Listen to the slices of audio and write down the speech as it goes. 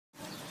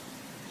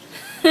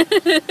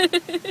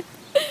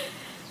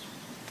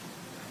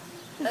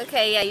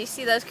Okay, yeah, you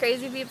see those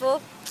crazy people?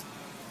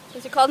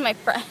 Those are called my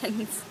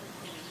friends.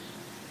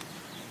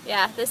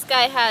 Yeah, this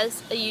guy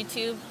has a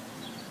YouTube.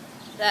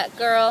 That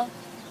girl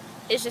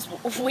is just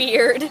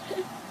weird.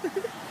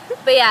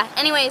 But yeah,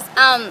 anyways,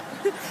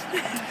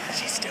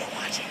 She's still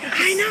watching us.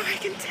 I know, I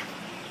can tell.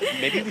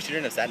 Maybe we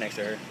shouldn't have sat next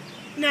to her.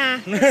 Nah.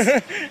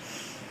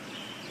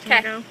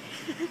 okay.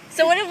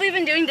 So what have we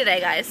been doing today,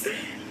 guys?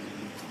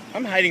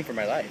 I'm hiding for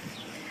my life.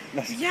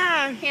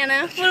 Yeah.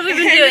 Hannah, what have we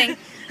been doing?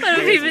 What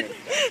have we been...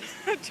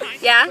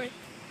 Yeah? What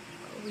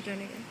are we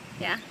doing again?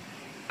 Yeah.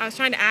 I was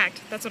trying to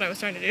act. That's what I was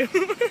trying to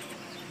do.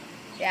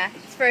 Yeah,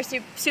 it's for a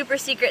super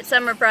secret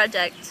summer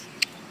project.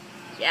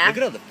 Yeah. Look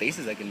at all the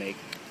faces I can make.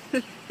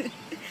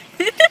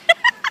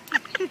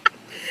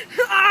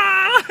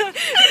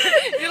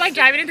 You're like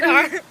driving in the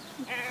car.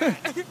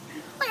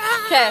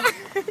 Okay.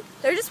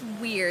 They're just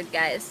weird,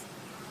 guys.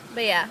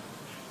 But yeah.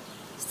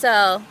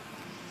 So,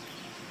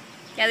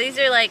 yeah, these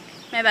are like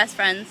my best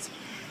friends.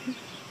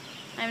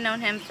 I've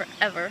known him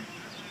forever.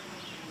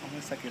 I'm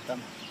gonna suck your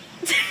thumb.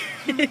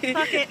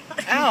 Fuck it.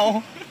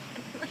 Ow!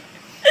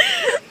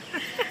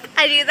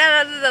 I do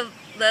that out of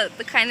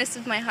the kindness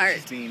of my heart.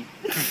 She's mean.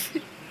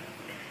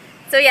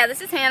 So yeah,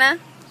 this is Hannah.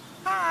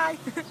 Hi.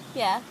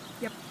 Yeah.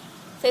 Yep.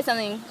 Say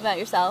something about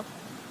yourself.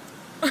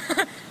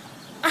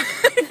 I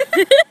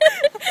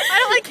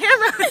don't like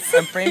cameras.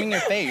 I'm framing your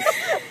face.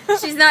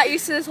 She's not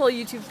used to this whole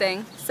YouTube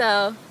thing,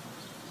 so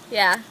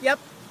yeah. Yep.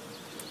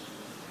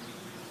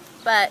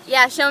 But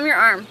yeah, show him your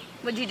arm.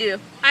 What'd you do?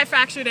 I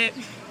fractured it.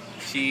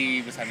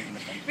 She was having too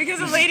much fun. Because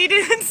the lady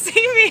didn't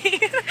see me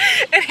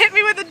and hit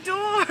me with a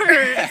door.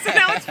 So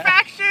now it's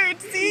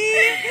fractured,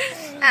 see?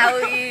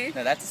 Owie.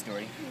 No, that's a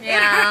story.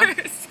 Yeah. It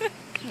hurts.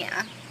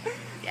 Yeah.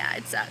 Yeah,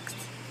 it sucks.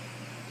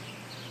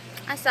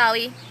 I'm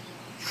sorry.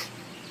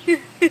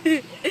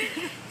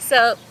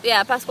 So,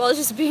 yeah, Pascual is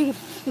just being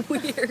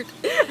weird.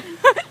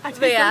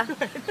 But yeah.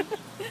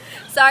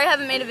 Sorry I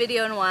haven't made a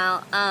video in a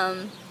while.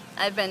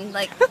 I've been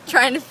like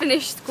trying to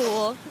finish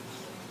school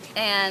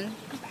and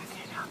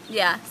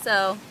yeah,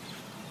 so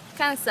it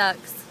kind of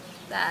sucks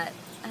that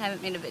I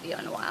haven't made a video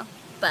in a while.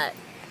 But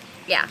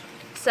yeah,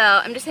 so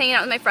I'm just hanging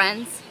out with my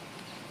friends.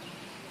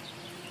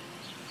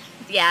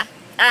 Yeah.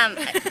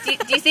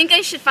 Do you think I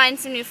should find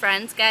some new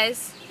friends,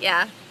 guys?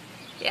 Yeah.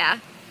 Yeah.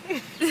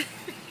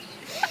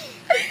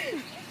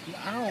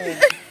 Ow.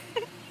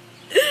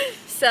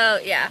 So,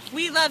 yeah.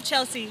 We love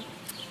Chelsea.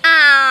 Oh,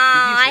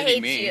 I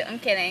hate me. you. I'm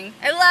kidding.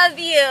 I love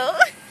you.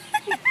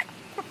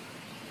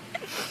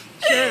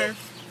 Sure.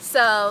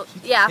 So,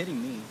 yeah.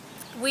 Hitting me.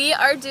 We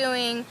are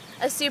doing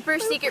a super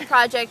secret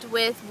project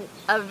with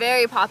a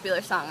very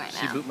popular song right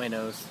She now. booped my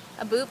nose.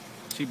 A boop?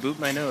 She booped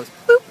my nose.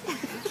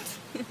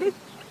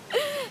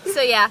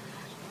 So yeah,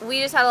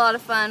 we just had a lot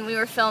of fun. We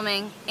were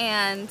filming,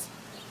 and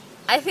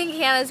I think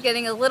Hannah's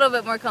getting a little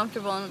bit more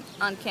comfortable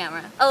on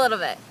camera. A little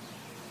bit.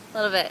 A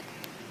little bit.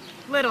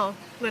 Little.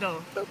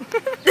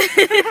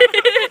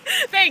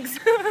 Thanks.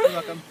 You're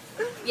welcome.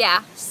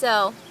 Yeah,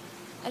 so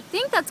I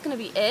think that's going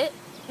to be it.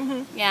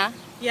 Mm-hmm. Yeah?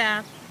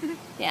 Yeah.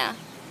 Yeah.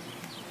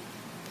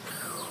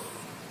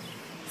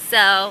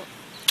 So,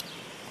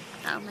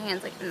 oh, my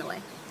hand's like in the way.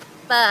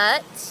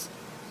 But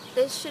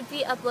this should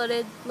be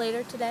uploaded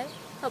later today,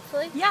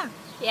 hopefully. Yeah.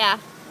 Yeah.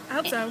 I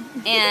hope so.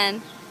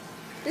 And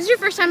this is your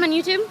first time on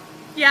YouTube?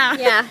 Yeah.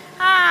 Yeah.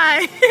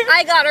 Hi.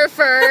 I got her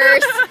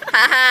first.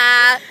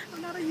 Haha.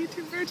 I'm not a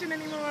YouTube virgin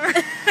anymore.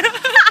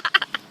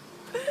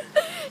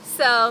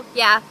 So,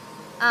 yeah.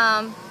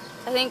 I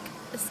think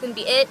this is going to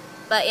be it.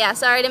 But yeah,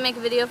 sorry I didn't make a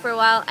video for a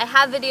while. I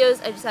have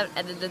videos, I just haven't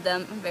edited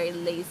them. I'm very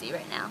lazy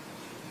right now.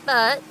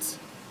 But,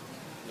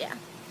 yeah.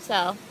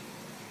 So,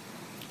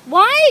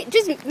 why?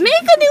 Just make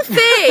a new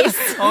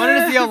face. I wanted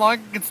to see how long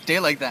it could stay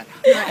like that.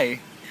 Hi.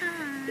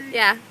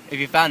 Yeah. If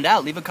you found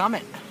out, leave a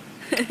comment.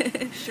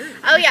 Sure.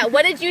 Oh yeah,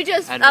 what did you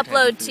just Advertising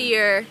upload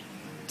food.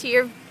 to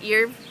your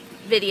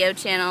video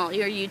channel,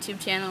 your YouTube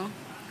channel?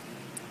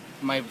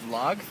 My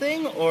vlog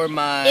thing or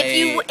my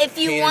If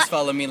you haters want-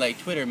 follow me like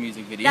Twitter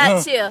music video?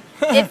 That too.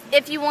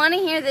 if you want to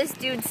hear this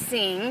dude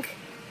sing,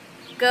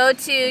 go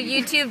to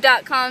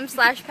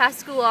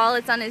youtube.com/Pascual.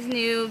 It's on his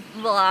new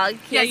vlog.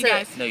 Yeah, you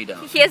guys. No, you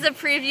don't. He has a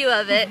preview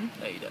of it. No,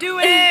 you don't. Do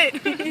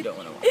it. You don't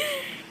want to watch.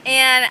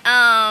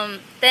 And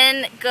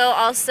then go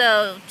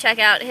also check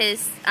out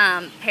his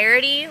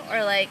parody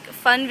or like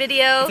fun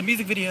video, It's a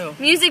music video.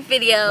 music No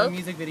video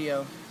music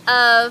video.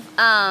 of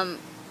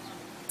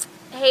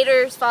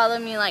Haters Follow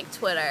Me Like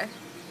Twitter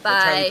Charlie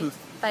by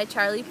Puth.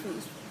 Charlie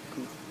Puth.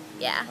 Puth.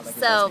 Yeah. I like his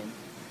So last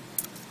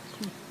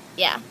name.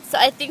 yeah. So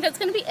I think that's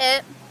gonna be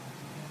it.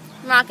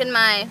 I'm rocking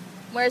my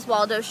Where's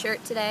Waldo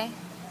shirt today.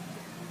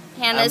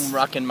 Hannah's I'm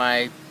rocking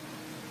my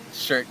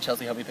shirt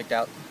Chelsea helped me picked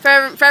out.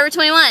 Forever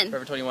 21.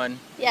 Forever 21.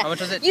 Yeah. How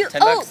much was it? You,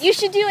 10 oh, bucks? you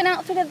should do an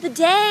outfit of the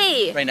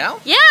day. Right now?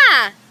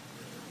 Yeah.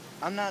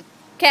 I'm not.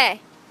 Okay.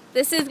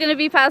 This is gonna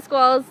be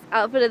Pascual's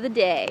outfit of the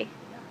day.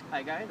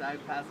 Hi guys, I'm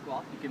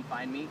Pascual. You can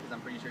find me because I'm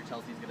pretty sure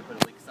Chelsea's gonna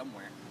put a link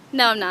somewhere.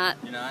 No, I'm not.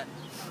 You're not?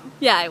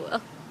 Yeah, I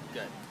will.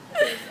 Good.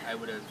 Because I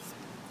would have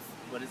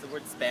what is the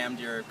word? Spammed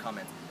your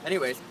comments.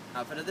 Anyways,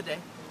 outfit of the day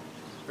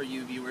for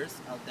you viewers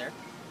out there.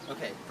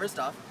 Okay, first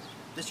off,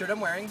 the shirt I'm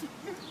wearing,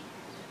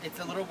 it's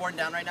a little worn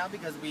down right now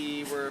because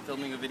we were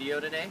filming a video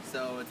today,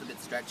 so it's a bit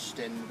stretched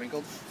and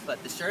wrinkled.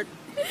 But the shirt,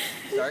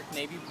 dark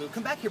navy blue.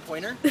 Come back here,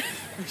 pointer.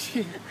 This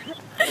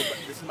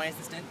is my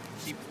assistant.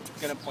 She's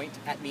gonna point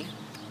at me.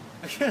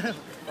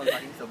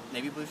 So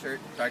navy blue shirt,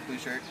 dark blue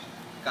shirt.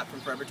 Got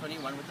from Forever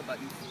 21 with the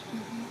buttons.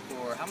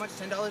 For how much?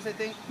 $10, I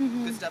think?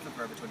 Good stuff at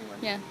Forever 21.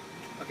 Yeah.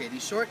 Okay,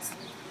 these shorts,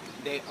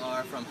 they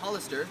are from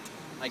Hollister.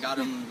 I got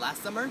them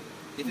last summer.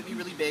 They fit me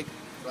really big,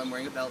 so I'm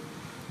wearing a belt.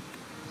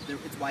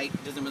 It's white,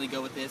 it doesn't really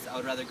go with this. I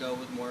would rather go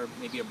with more,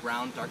 maybe a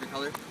brown, darker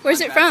color. Where's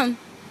it from?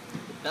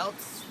 The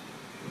belt's,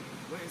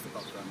 where is the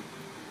belt from?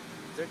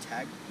 Is there a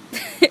tag?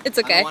 It's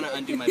okay. I don't want to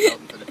undo my belt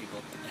in front of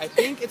people. I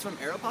think it's from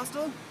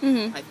Aeropostale.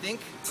 I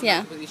think. I'm not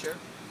completely sure.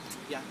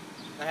 Yeah,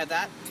 I had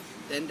that.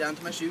 Then down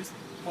to my shoes.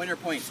 Pointer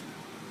point.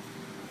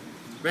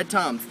 Red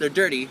Toms. They're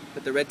dirty,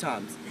 but they're red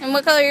Toms. And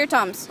what color are your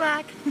Toms?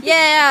 Black.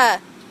 Yeah!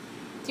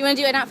 Do you want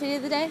to do an outfit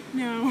of the day?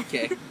 No.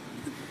 Okay.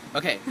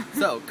 Okay,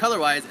 so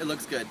color-wise, it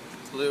looks good.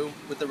 Blue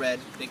with the red,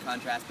 big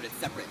contrast, but it's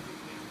separate.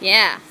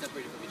 Yeah.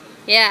 Separated from each other.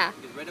 Yeah.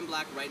 Because red and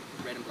black, red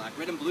and black.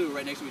 Red and blue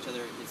right next to each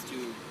other is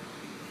too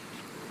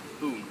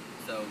boom.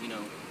 So, you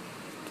know,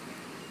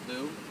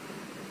 blue,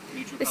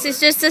 neutral This color. is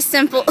just a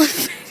simple...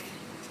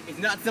 It's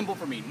not simple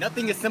for me.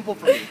 Nothing is simple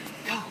for me.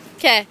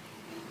 Okay.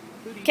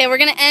 Okay, we're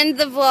gonna end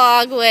the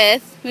vlog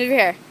with... Move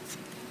here.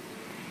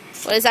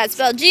 What is that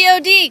spelled?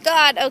 G-O-D!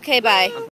 God! Okay, bye.